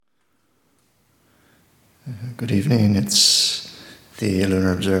Good evening. It's the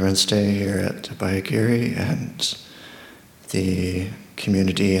Lunar Observance Day here at Bayagiri, and the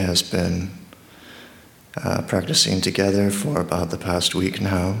community has been practicing together for about the past week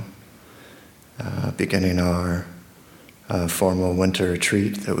now, beginning our formal winter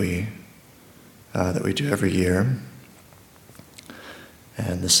retreat that we do every year.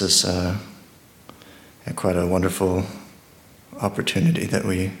 And this is quite a wonderful opportunity that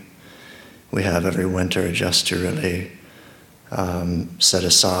we have every winter, just to really set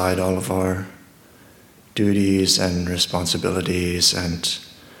aside all of our duties and responsibilities, and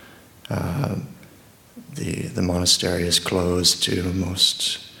the monastery is closed to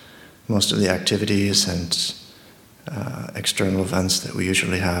most of the activities and external events that we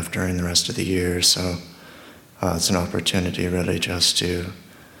usually have during the rest of the year. So it's an opportunity really just to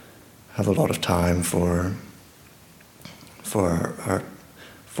have a lot of time for our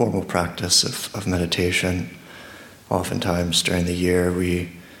formal practice of meditation. Oftentimes during the year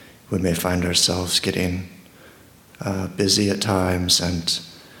we may find ourselves getting busy at times, and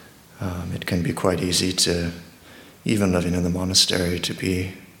it can be quite easy to, even living in the monastery, to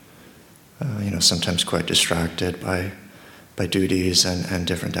be sometimes quite distracted by duties and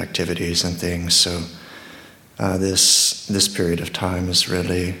different activities and things. So this period of time is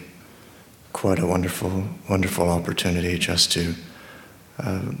really quite a wonderful opportunity just to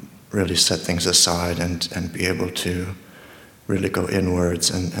really set things aside and be able to really go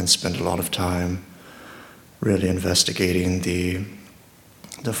inwards and spend a lot of time really investigating the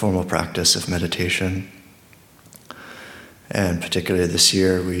formal practice of meditation. And particularly this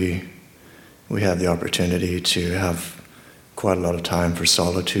year, we have the opportunity to have quite a lot of time for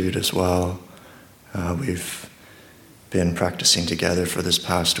solitude as well. We've been practicing together for this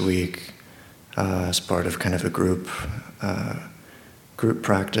past week as part of kind of a group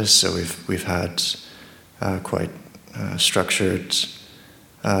practice. So we've had quite structured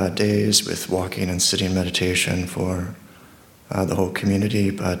days with walking and sitting meditation for the whole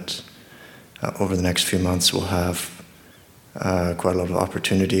community. But over the next few months, we'll have quite a lot of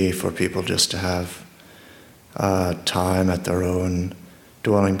opportunity for people just to have time at their own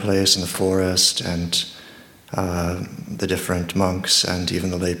dwelling place in the forest, and the different monks and even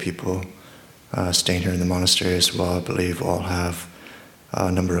the lay people staying here in the monastery as well, I believe, all have a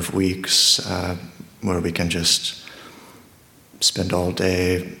number of weeks where we can just spend all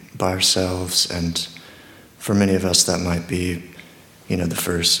day by ourselves. And for many of us, that might be,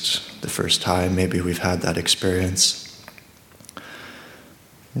 the first time maybe we've had that experience.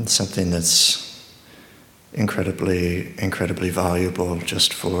 It's something that's incredibly valuable,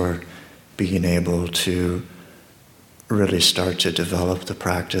 just for being able to really start to develop the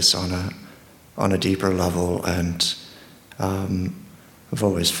practice on a deeper level. And I've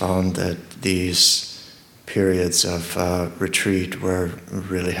always found that these periods of retreat, where we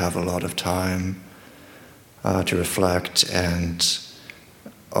really have a lot of time to reflect, and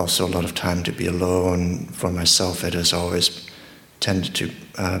also a lot of time to be alone. For myself, it has always tended to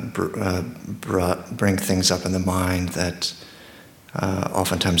bring things up in the mind that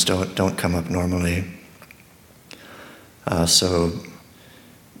oftentimes don't come up normally. So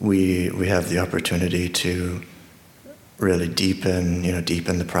we have the opportunity to really deepen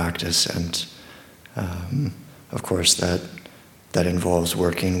the practice, and of course that involves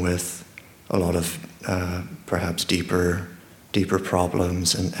working with a lot of perhaps deeper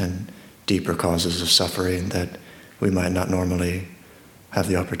problems and deeper causes of suffering that we might not normally have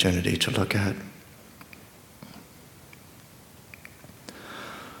the opportunity to look at.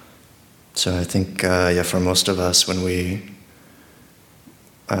 So I think for most of us, when we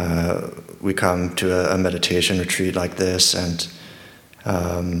come to a meditation retreat like this, and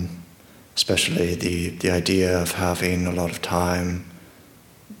especially the idea of having a lot of time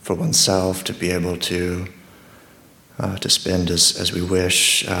for oneself to be able to spend as we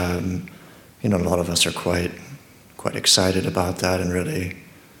wish, a lot of us are quite excited about that and really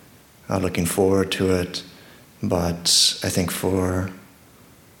looking forward to it. But I think for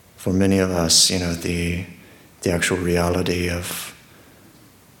many of us, the actual reality of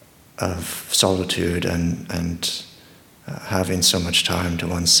solitude and having so much time to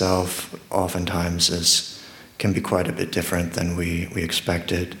oneself oftentimes can be quite a bit different than we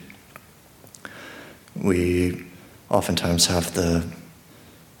expected. We oftentimes have the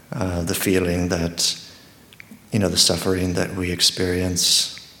feeling that the suffering that we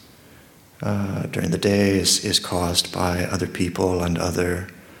experience during the day is caused by other people and other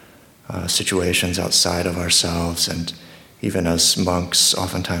situations outside of ourselves. And even as monks,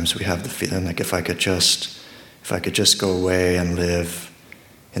 oftentimes we have the feeling like if I could just go away and live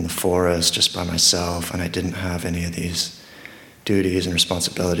in the forest just by myself, and I didn't have any of these duties and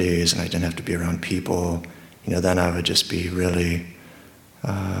responsibilities, and I didn't have to be around people, then I would just be really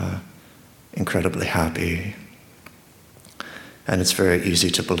incredibly happy. And it's very easy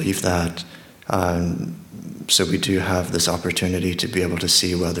to believe that. So we do have this opportunity to be able to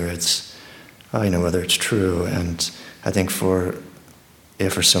see whether it's, whether it's true. And I think for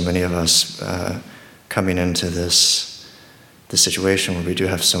so many of us coming into this situation where we do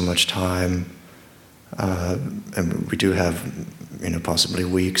have so much time, and we do have, possibly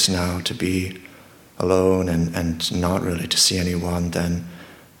weeks now to be alone and not really to see anyone, then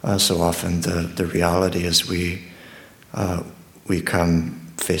so often the reality is we come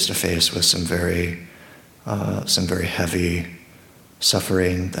face to face with some very heavy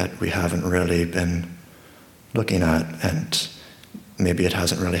suffering that we haven't really been looking at, and maybe it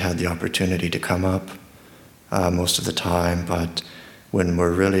hasn't really had the opportunity to come up most of the time. But when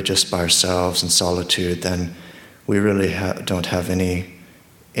we're really just by ourselves in solitude, then we really don't have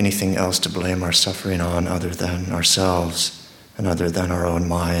anything else to blame our suffering on other than ourselves and other than our own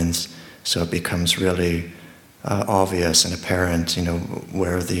minds. So it becomes really obvious and apparent,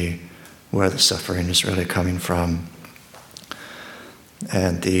 where the suffering is really coming from.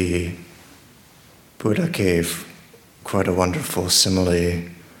 And the Buddha gave quite a wonderful simile.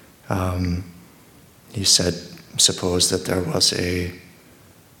 He said, suppose that there was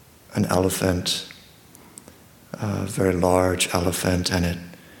an elephant, a very large elephant, and it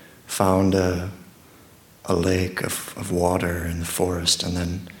found a lake of water in the forest, and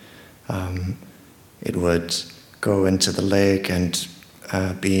then it would go into the lake, and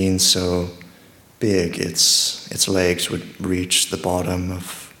being so big, its legs would reach the bottom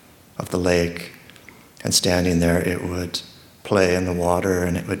of the lake, and standing there it would play in the water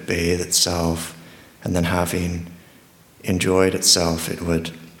and it would bathe itself, and then having enjoyed itself it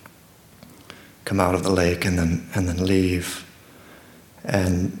would come out of the lake and then leave.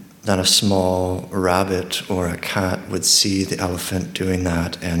 And then a small rabbit or a cat would see the elephant doing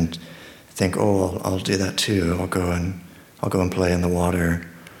that and think, oh, I'll do that too. I'll go and play in the water.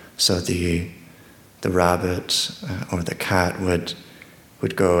 So the rabbit or the cat would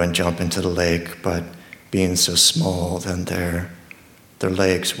go and jump into the lake, but being so small, then their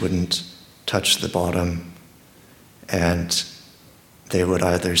legs wouldn't touch the bottom, and they would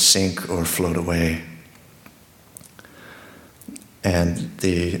either sink or float away. And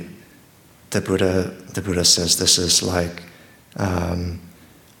the Buddha says this is like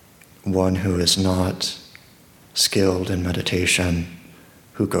one who is not skilled in meditation,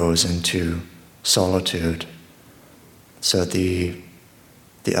 who goes into solitude. So the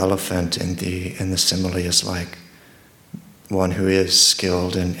elephant in the simile is like one who is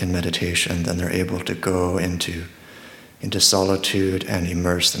skilled in meditation. Then they're able to go into solitude and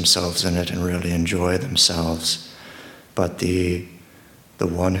immerse themselves in it and really enjoy themselves. But the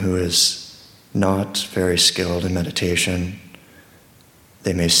one who is not very skilled in meditation,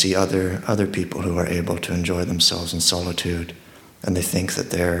 they may see other people who are able to enjoy themselves in solitude, and they think that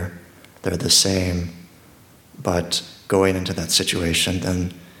they're the same. But going into that situation,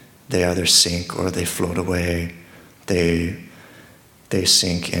 then they either sink or they float away. They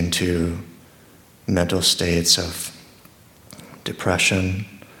sink into mental states of depression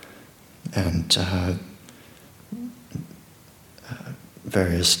and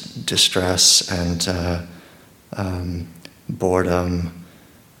various distress and boredom,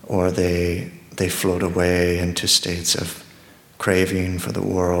 or they float away into states of craving for the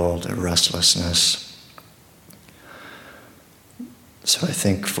world, or restlessness. So I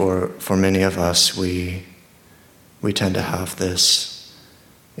think for many of us, we tend to have this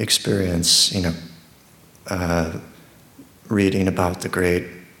experience, reading about the great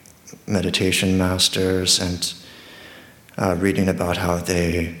meditation masters and reading about how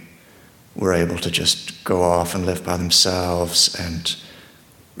they were able to just go off and live by themselves and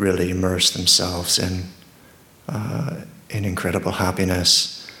really immerse themselves in incredible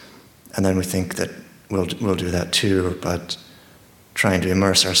happiness. And then we think that we'll do that too, but trying to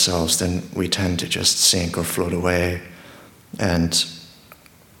immerse ourselves, then we tend to just sink or float away. And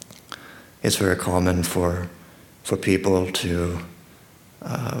it's very common for people to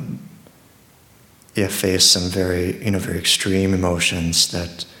face some very extreme emotions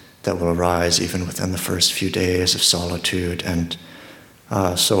that will arise even within the first few days of solitude. And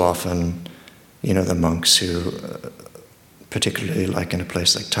so often, the monks who, particularly like in a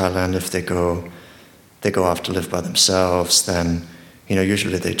place like Thailand, if they go off to live by themselves, then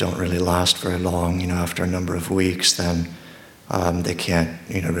usually they don't really last very long. After a number of weeks, then they can't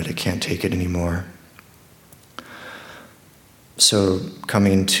really can't take it anymore. So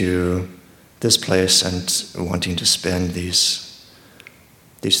coming to this place and wanting to spend these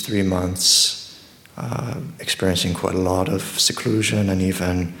 3 months experiencing quite a lot of seclusion, and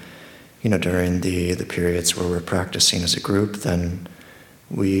even during the periods where we're practicing as a group, then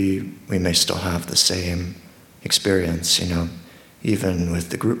we may still have the same experience. Even with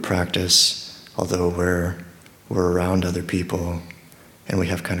the group practice, although we're around other people and we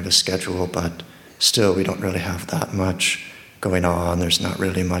have kind of a schedule, but still we don't really have that much going on. There's not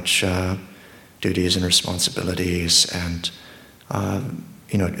really much duties and responsibilities, and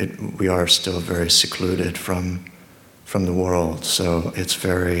we are still very secluded from the world. So it's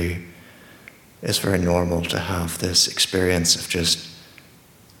very normal to have this experience of just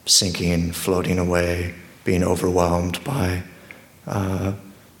sinking, floating away, being overwhelmed by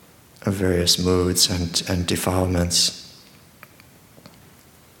various moods and defilements.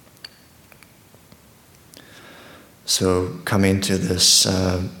 So coming to this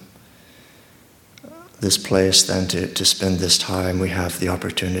place then to spend this time, we have the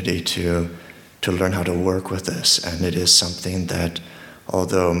opportunity to learn how to work with this. And it is something that,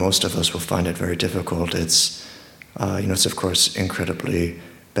 although most of us will find it very difficult, it's of course incredibly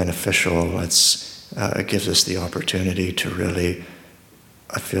beneficial. It gives us the opportunity to really,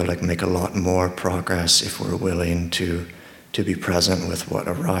 I feel like, make a lot more progress if we're willing to be present with what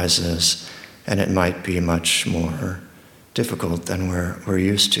arises. And it might be much more difficult than we're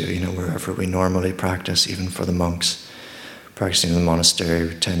used to. Wherever we normally practice, even for the monks practicing in the monastery,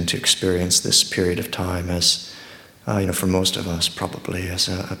 we tend to experience this period of time as, for most of us probably, as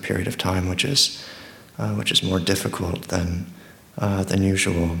a period of time which is more difficult than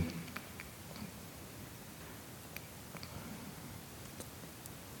usual.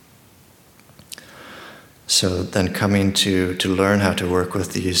 So then coming to learn how to work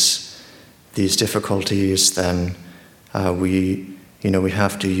with these difficulties, then we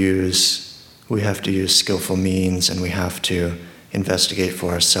have to use skillful means, and we have to investigate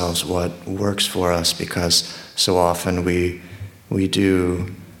for ourselves what works for us, because so often we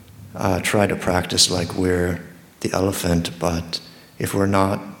do try to practice like we're the elephant, but if we're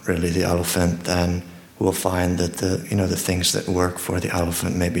not really the elephant, then we'll find that the things that work for the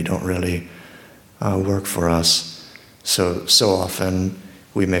elephant maybe don't really work for us. So often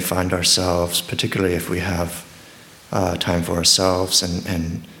we may find ourselves, particularly if we have time for ourselves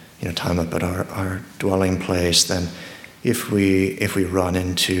and time up at our dwelling place, then if we run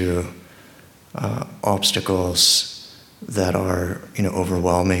into obstacles that are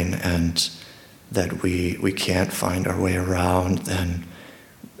overwhelming and that we can't find our way around, then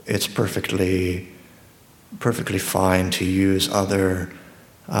it's perfectly fine to use other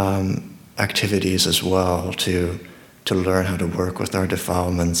activities as well to learn how to work with our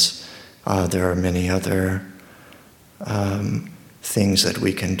defilements. There are many other things that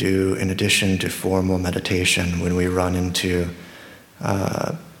we can do in addition to formal meditation when we run into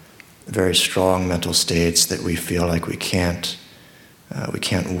very strong mental states that we feel like we can't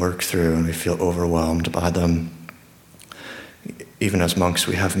work through, and we feel overwhelmed by them. Even as monks,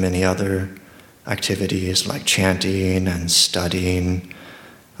 we have many other activities like chanting and studying,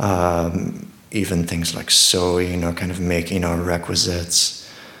 even things like sewing or kind of making our requisites.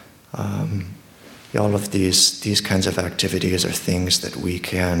 All of these kinds of activities are things that we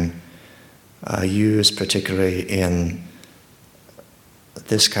can use, particularly in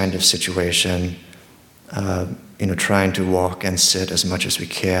this kind of situation, trying to walk and sit as much as we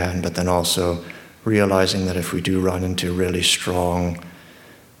can, but then also realizing that if we do run into really strong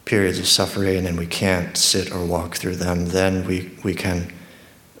periods of suffering and we can't sit or walk through them, then we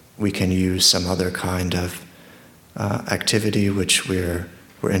can use some other kind of activity which we're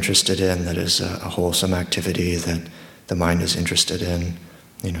interested in, that is a wholesome activity that the mind is interested in,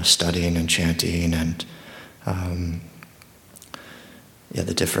 studying and chanting and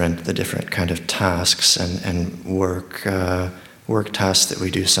the different kind of tasks and work tasks that we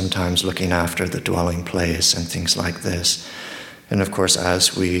do sometimes, looking after the dwelling place and things like this. And of course,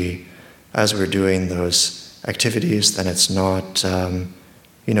 as we're doing those activities, then it's not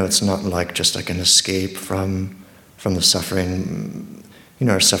it's not like just like an escape from the suffering.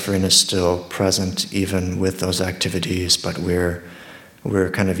 Our suffering is still present even with those activities, but we're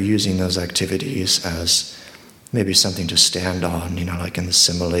kind of using those activities as maybe something to stand on, like in the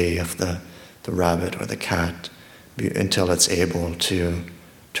simile of the rabbit or the cat, until it's able to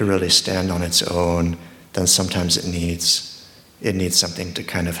really stand on its own. Then sometimes it needs something to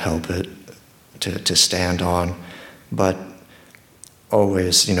kind of help it to stand on. But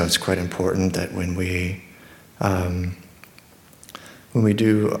always, it's quite important that when we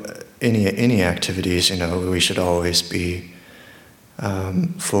do any activities, we should always be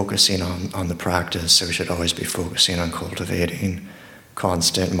focusing on the practice. So we should always be focusing on cultivating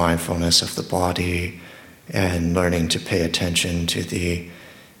constant mindfulness of the body and learning to pay attention to the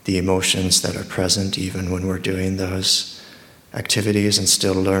emotions that are present even when we're doing those activities, and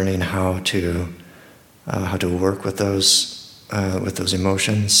still learning how to work with those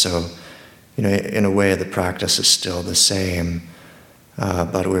emotions. So, in a way, the practice is still the same,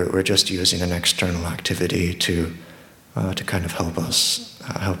 but we're just using an external activity to kind of help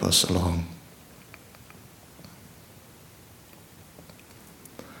us along.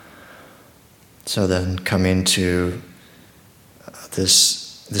 So then, coming to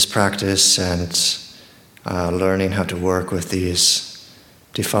this practice and learning how to work with these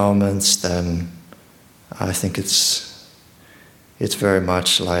defilements, then I think it's very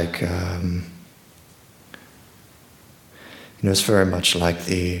much like it's very much like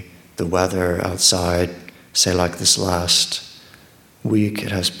the weather outside. Say, like this last week,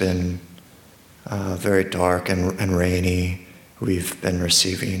 it has been very dark and rainy. We've been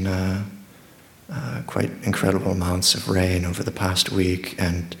receiving quite incredible amounts of rain over the past week,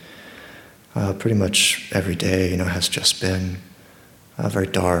 and pretty much every day, has just been very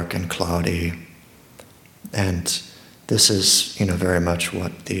dark and cloudy. And this is, very much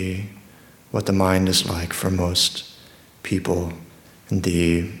what the mind is like for most people. And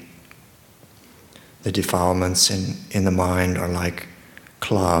the defilements in the mind are like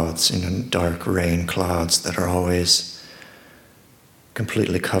clouds, dark rain clouds that are always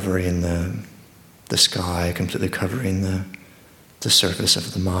completely covering the sky, completely covering the surface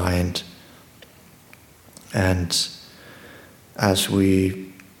of the mind. And as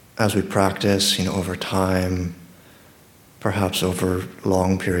we practice, over time, perhaps over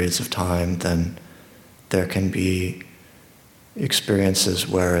long periods of time, then there can be experiences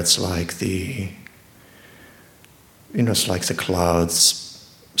where it's like it's like the clouds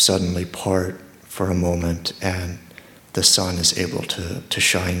suddenly part for a moment and the sun is able to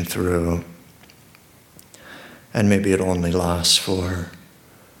shine through. And maybe it only lasts for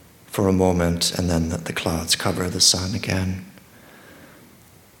a moment, and then the clouds cover the sun again.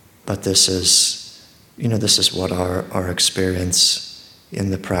 But this is what our experience in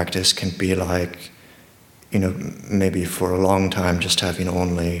the practice can be like. Maybe for a long time just having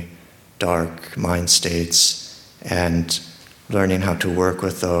only dark mind states and learning how to work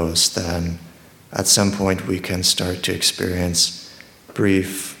with those, then at some point we can start to experience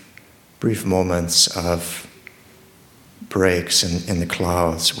brief moments of breaks in the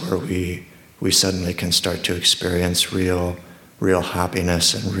clouds where we suddenly can start to experience real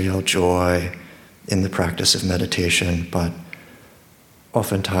happiness and real joy in the practice of meditation. But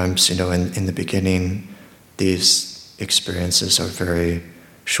oftentimes, in the beginning, these experiences are very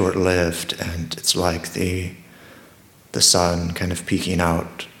short-lived, and it's like the sun kind of peeking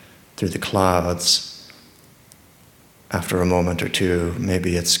out through the clouds. After a moment or two,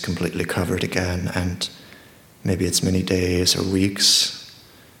 maybe it's completely covered again, and maybe it's many days or weeks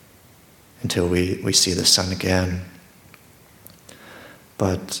until we see the sun again.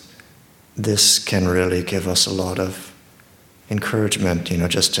 But this can really give us a lot of encouragement,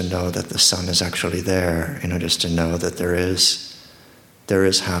 just to know that the sun is actually there, just to know that there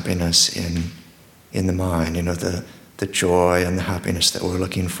is happiness in the mind, the joy and the happiness that we're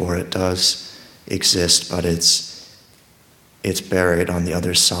looking for. It does exist, but it's buried on the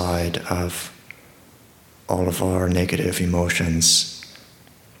other side of all of our negative emotions.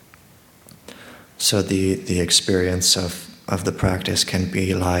 So the experience of the practice can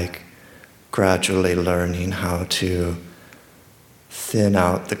be like gradually learning how to thin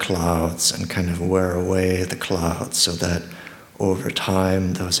out the clouds and kind of wear away the clouds, so that over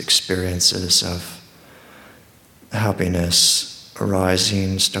time those experiences of happiness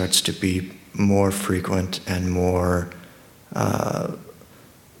arising starts to be more frequent and more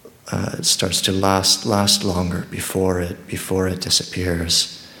it starts to last longer before it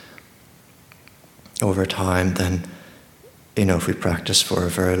disappears. Over time, then, if we practice for a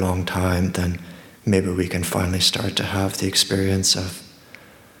very long time, then maybe we can finally start to have the experience of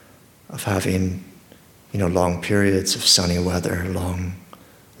having, long periods of sunny weather,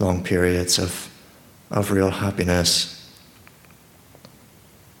 long periods of real happiness.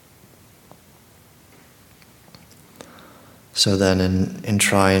 So then, in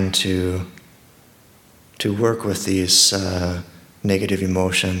trying to work with these negative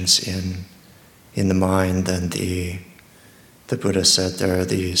emotions in the mind, then the Buddha said there are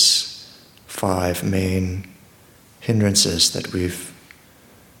these 5 main hindrances that we've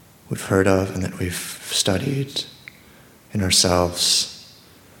heard of and that we've studied in ourselves: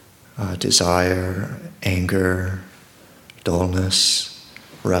 desire, anger, dullness,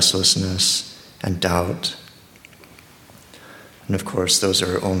 restlessness, and doubt. And of course, those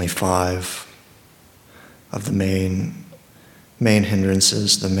are only 5 of the main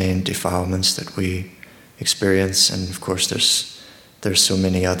hindrances, the main defilements that we experience. And of course, there's so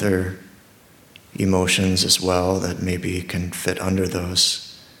many other emotions as well that maybe can fit under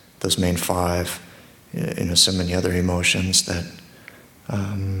those main 5. So many other emotions that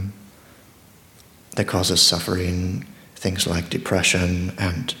cause us suffering, things like depression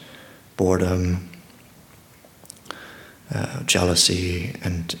and boredom, jealousy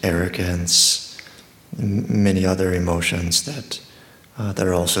and arrogance, many other emotions that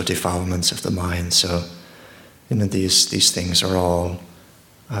are also defilements of the mind. So, these things are all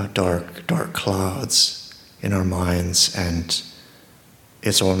dark clouds in our minds, and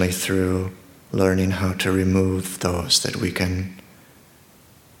it's only through learning how to remove those that we can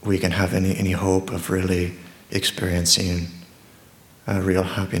have any hope of really experiencing real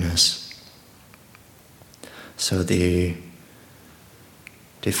happiness. So the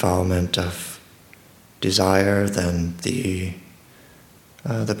defilement of desire, then the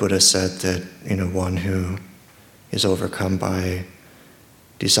Buddha said that one who is overcome by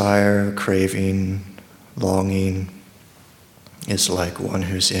desire, craving, longing is like one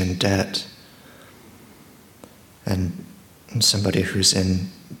who's in debt. And somebody who's in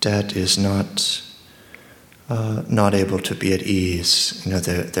debt is not able to be at ease.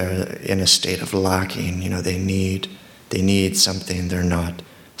 They're in a state of lacking. They need something. They're not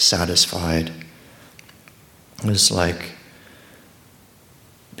satisfied. It's like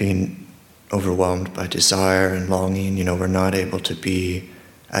being overwhelmed by desire and longing. We're not able to be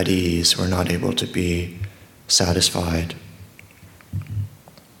at ease. We're not able to be satisfied.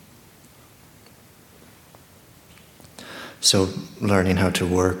 So learning how to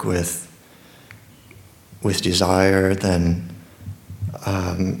work with desire, then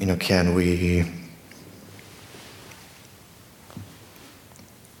can we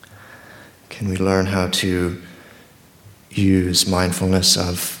learn how to use mindfulness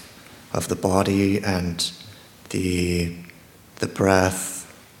of the body and the breath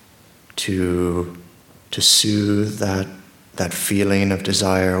to soothe that feeling of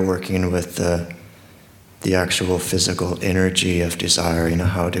desire, working with the actual physical energy of desire.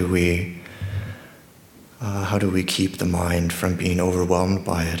 How do we keep the mind from being overwhelmed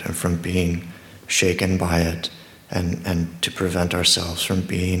by it and from being shaken by it, and to prevent ourselves from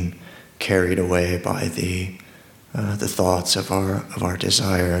being carried away by the thoughts of our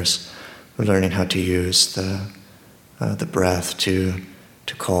desires? We're learning how to use the breath to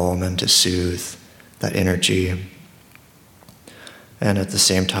calm and to soothe that energy, and at the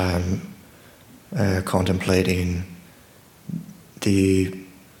same time contemplating the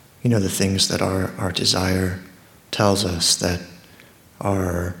things that our desire tells us that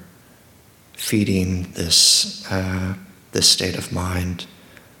are feeding this state of mind,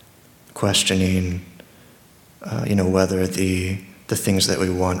 questioning whether the things that we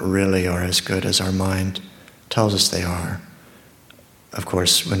want really are as good as our mind tells us they are. Of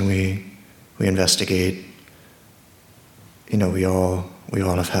course, when we investigate, we all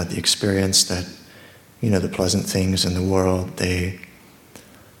have had the experience that the pleasant things in the world, they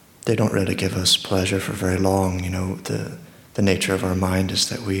don't really give us pleasure for very long. The nature of our mind is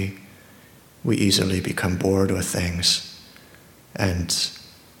that we easily become bored with things, and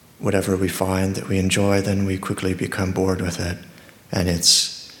whatever we find that we enjoy, then we quickly become bored with it, and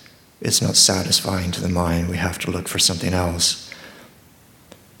it's not satisfying to the mind. We have to look for something else.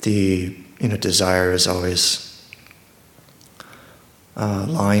 The desire is always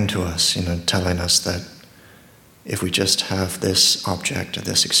lying to us, telling us that if we just have this object or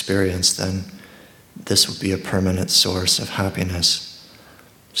this experience, then this will be a permanent source of happiness.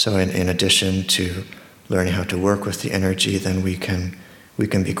 So in addition to learning how to work with the energy, then we can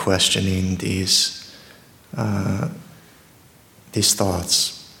be questioning these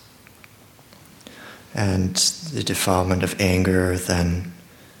thoughts. And the defilement of anger, then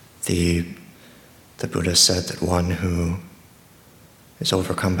the Buddha said that one who is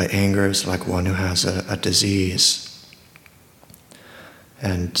overcome by anger is like one who has a disease.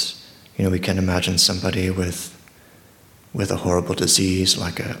 And we can imagine somebody with a horrible disease,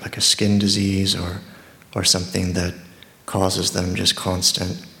 like a skin disease or something that causes them just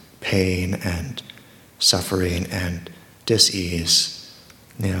constant pain and suffering and dis-ease.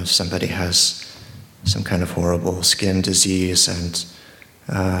 Somebody has some kind of horrible skin disease and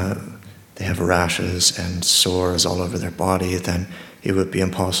they have rashes and sores all over their body, then it would be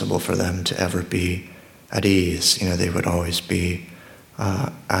impossible for them to ever be at ease. They would always be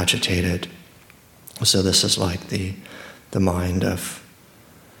agitated. So this is like the the mind of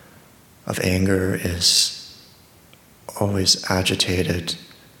anger is always agitated,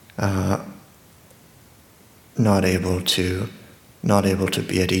 not able to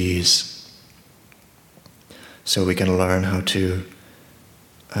be at ease. So we can learn how to,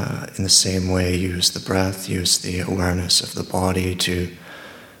 in the same way, use the breath, use the awareness of the body to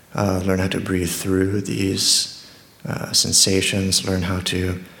learn how to breathe through these sensations, learn how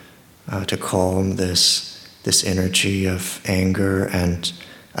to calm this energy of anger, and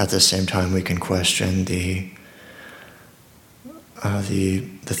at the same time we can question the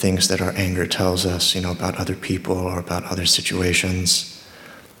things that our anger tells us, about other people or about other situations.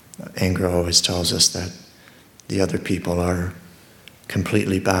 Anger always tells us that the other people are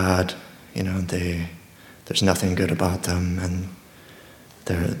completely bad, there's nothing good about them, and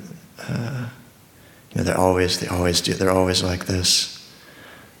they're always like this.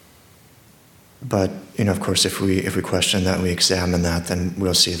 But of course, if we question that, we examine that, then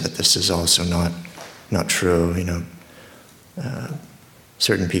we'll see that this is also not true.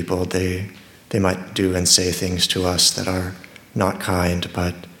 Certain people, they might do and say things to us that are not kind,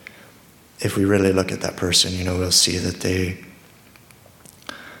 but if we really look at that person, we'll see that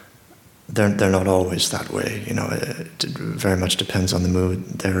they're not always that way. It very much depends on the mood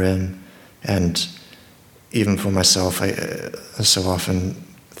they're in. And even for myself, I so often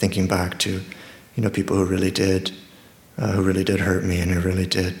thinking back to people who really did hurt me, and who really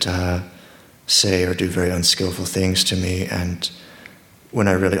did say or do very unskillful things to me. And when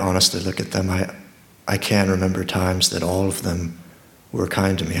I really honestly look at them, I can remember times that all of them were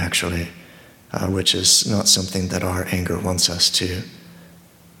kind to me, actually, which is not something that our anger wants us to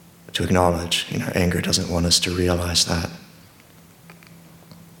acknowledge. Anger doesn't want us to realize that.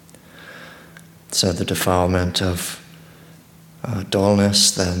 So the defilement of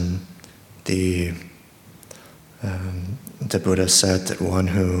dullness, then the Buddha said that one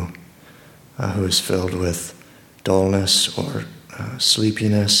who is filled with dullness or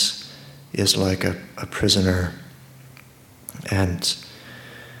sleepiness is like a prisoner. And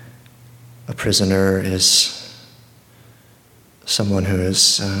a prisoner is someone who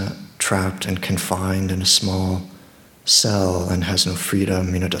is trapped and confined in a small cell and has no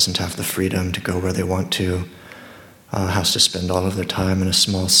freedom, doesn't have the freedom to go where they want to, has to spend all of their time in a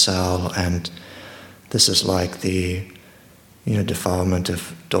small cell. And this is like the defilement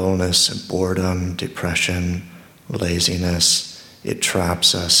of dullness, of boredom, depression, laziness. It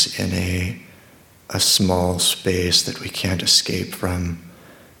traps us in a small space that we can't escape from.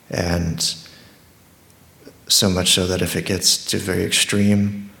 And so much so that if it gets to very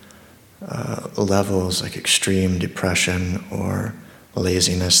extreme levels, like extreme depression or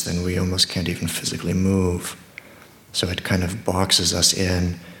laziness, then we almost can't even physically move. So it kind of boxes us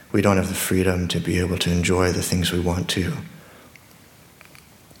in. We don't have the freedom to be able to enjoy the things we want to.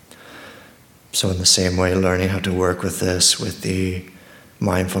 So in the same way, learning how to work with this, with the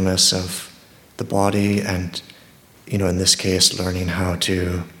mindfulness of the body, and in this case, learning how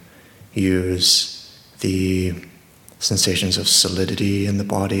to use the sensations of solidity in the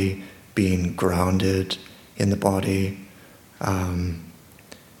body, being grounded in the body,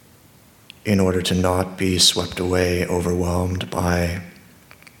 in order to not be swept away, overwhelmed by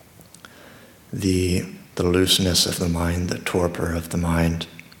the looseness of the mind, the torpor of the mind.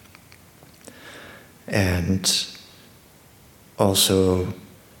 And also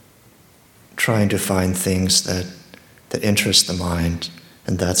trying to find things that interest the mind,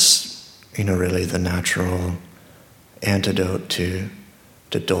 and that's really the natural antidote to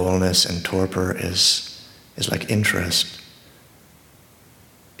dullness and torpor is like interest.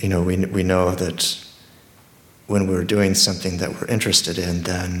 We know that when we're doing something that we're interested in,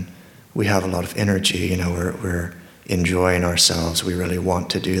 then we have a lot of energy. We're enjoying ourselves. We really want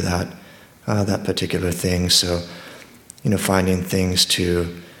to do that particular thing. So, finding things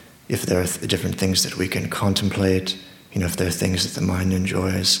if there are different things that we can contemplate, if there are things that the mind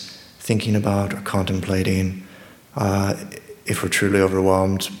enjoys thinking about or contemplating. If we're truly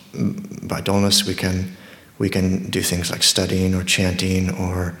overwhelmed by dullness, we can do things like studying or chanting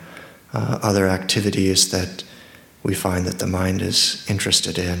or other activities that we find that the mind is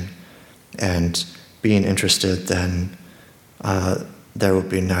interested in. And being interested, then there will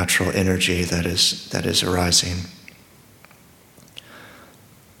be natural energy that is arising.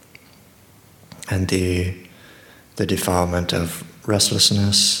 And the defilement of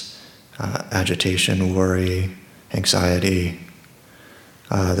restlessness, agitation, worry, anxiety.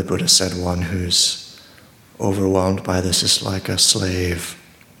 The Buddha said one who's overwhelmed by this is like a slave.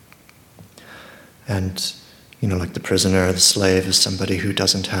 And, like the prisoner, the slave is somebody who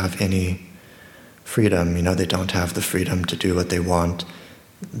doesn't have any freedom. They don't have the freedom to do what they want.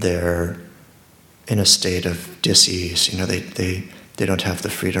 They're in a state of dis-ease. They don't have the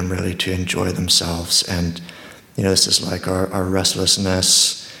freedom really to enjoy themselves. And this is like our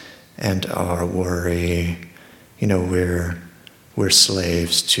restlessness and our worry. We're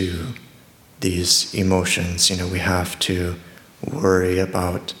slaves to these emotions. We have to worry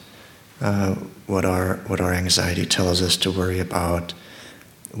about what our anxiety tells us to worry about.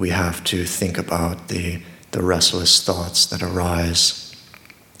 We have to think about the restless thoughts that arise.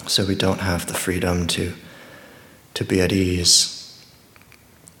 So we don't have the freedom to be at ease.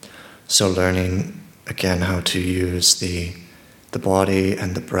 So learning again how to use the body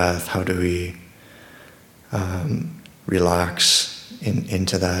and the breath. How do we relax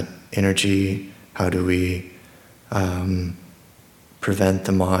into that energy? How do we prevent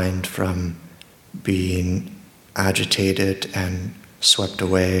the mind from being agitated and swept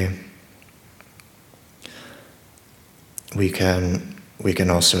away? We can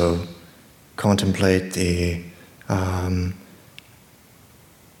also contemplate the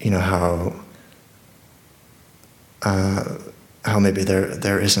how maybe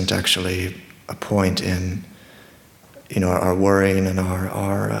there isn't actually a point in our worrying and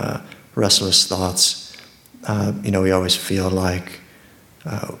our restless thoughts. We always feel like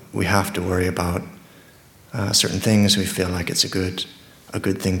we have to worry about certain things. We feel like it's a good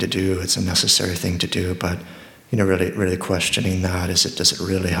thing to do. It's a necessary thing to do. But really questioning that, does it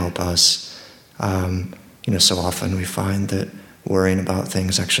really help us? So often we find that worrying about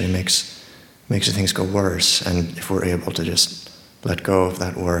things actually makes things go worse. And if we're able to just let go of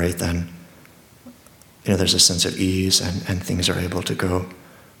that worry, then there's a sense of ease, and things are able to go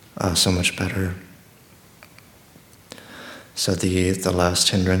so much better. So the last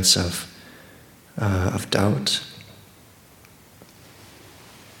hindrance of doubt.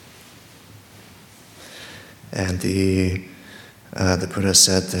 And the Buddha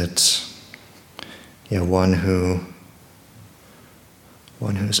said that one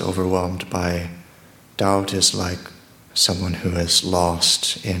who's overwhelmed by doubt is like someone who is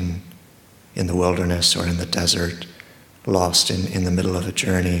lost in the wilderness or in the desert, lost in the middle of a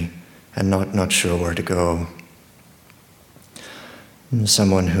journey and not sure where to go. And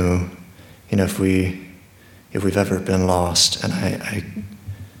someone who, if we've ever been lost, and I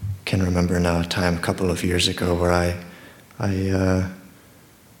can remember now a time a couple of years ago where I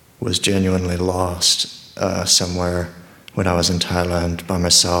was genuinely lost somewhere when I was in Thailand by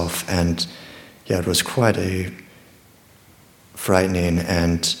myself, and it was quite a frightening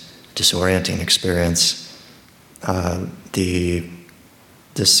and disorienting experience.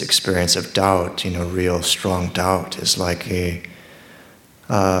 This experience of doubt, real strong doubt, is like a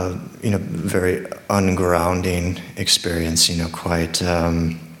very ungrounding experience. Quite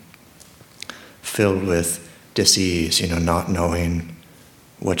filled with dis-ease. Not knowing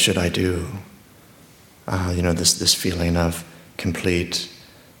what should I do. This feeling of complete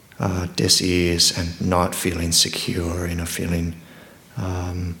dis-ease and not feeling secure. Feeling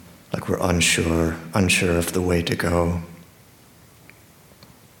like we're unsure of the way to go.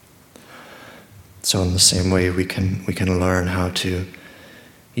 So in the same way, we can learn how to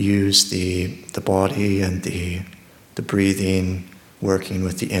use the body and the breathing, working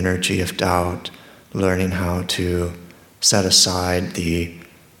with the energy of doubt, learning how to set aside the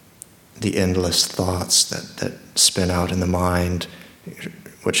endless thoughts that spin out in the mind.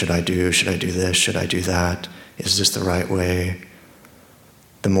 What should I do? Should I do this? Should I do that? Is this the right way?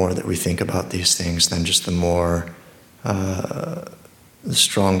 The more that we think about these things, then just the more the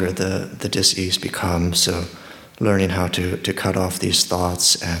stronger the dis-ease becomes. So learning how to cut off these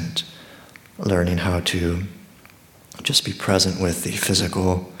thoughts and learning how to just be present with the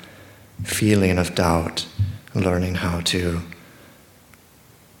physical feeling of doubt, learning how to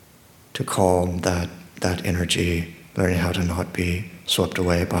calm that energy, learning how to not be swept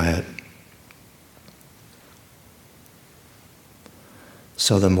away by it.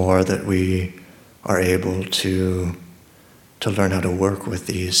 So the more that we are able to learn how to work with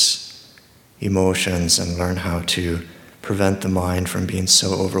these emotions and learn how to prevent the mind from being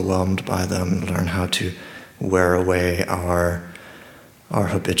so overwhelmed by them, learn how to wear away our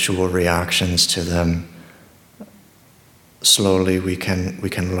habitual reactions to them, slowly we can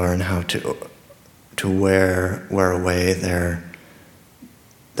learn how to wear away their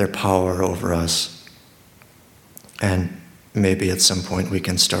power over us. And maybe at some point we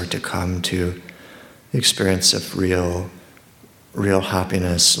can start to come to the experience of real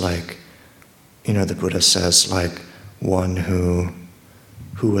happiness, like, the Buddha says, like one who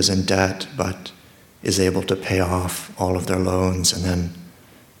was in debt but is able to pay off all of their loans and then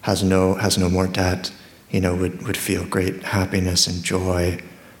has no more debt, would feel great happiness and joy.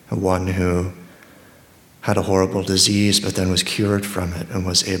 One who had a horrible disease but then was cured from it and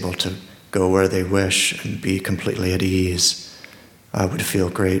was able to go where they wish and be completely at ease would feel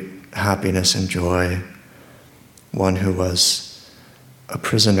great happiness and joy. One who was a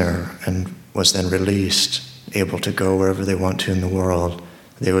prisoner and was then released, able to go wherever they want to in the world,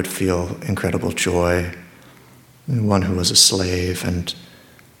 they would feel incredible joy. And one who was a slave and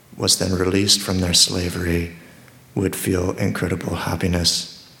was then released from their slavery would feel incredible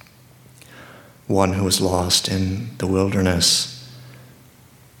happiness. One who was lost in the wilderness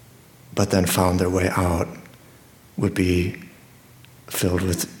but then found their way out would be filled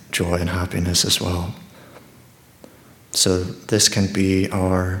with joy and happiness as well. So this can be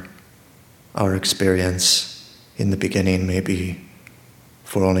our experience in the beginning, maybe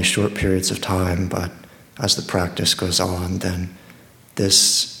for only short periods of time, but as the practice goes on, then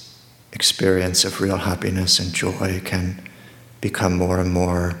this experience of real happiness and joy can become more and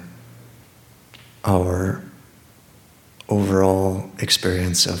more our overall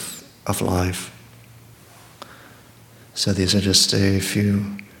experience of life. So these are just a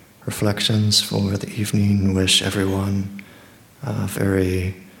few reflections for the evening. Wish everyone a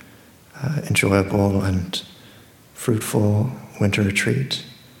very enjoyable and fruitful winter retreat,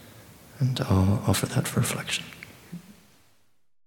 and I'll offer that for reflection.